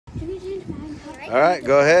All right,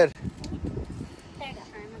 go ahead.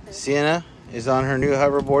 Ciena is on her new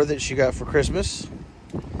hoverboard that she got for Christmas.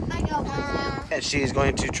 And she's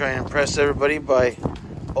going to try and impress everybody by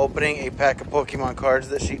opening a pack of Pokemon cards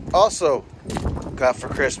that she also got for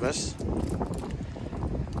Christmas.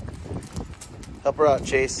 Help her out,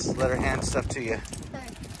 Chase. Let her hand stuff to you.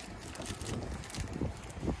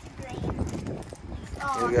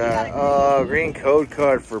 We got green code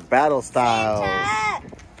card for Battlestyles.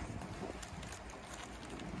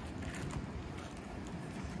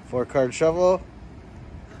 4-card shovel.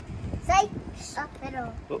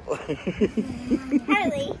 Middle.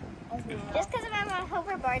 Harley, just because I'm on a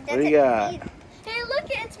hoverboard doesn't mean... Hey, look,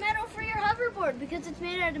 it's metal for your hoverboard because it's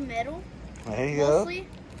made out of metal. There you Mostly.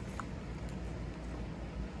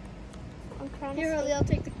 go. Here, Harley, I'll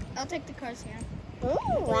take the cards here. Ooh,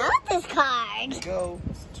 I want this card. Go.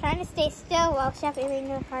 Just trying to stay still while shuffling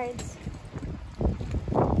the cards.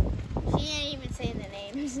 She ain't even saying the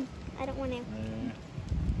names. I don't want to.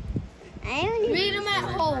 Read them at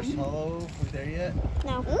home. Hello, we there yet?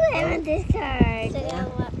 No. Ooh, I want this card.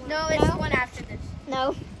 No, it's one after this.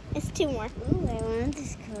 No, it's 2 more. Ooh, I want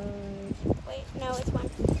this card. Wait, no, it's 1.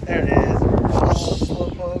 There it is.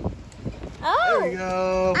 Slowpoke. Oh! There we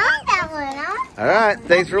go. I want that one. All right,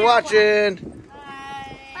 thanks for watching.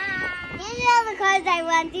 Bye. These are all the cards I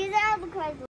want. These are all the cards.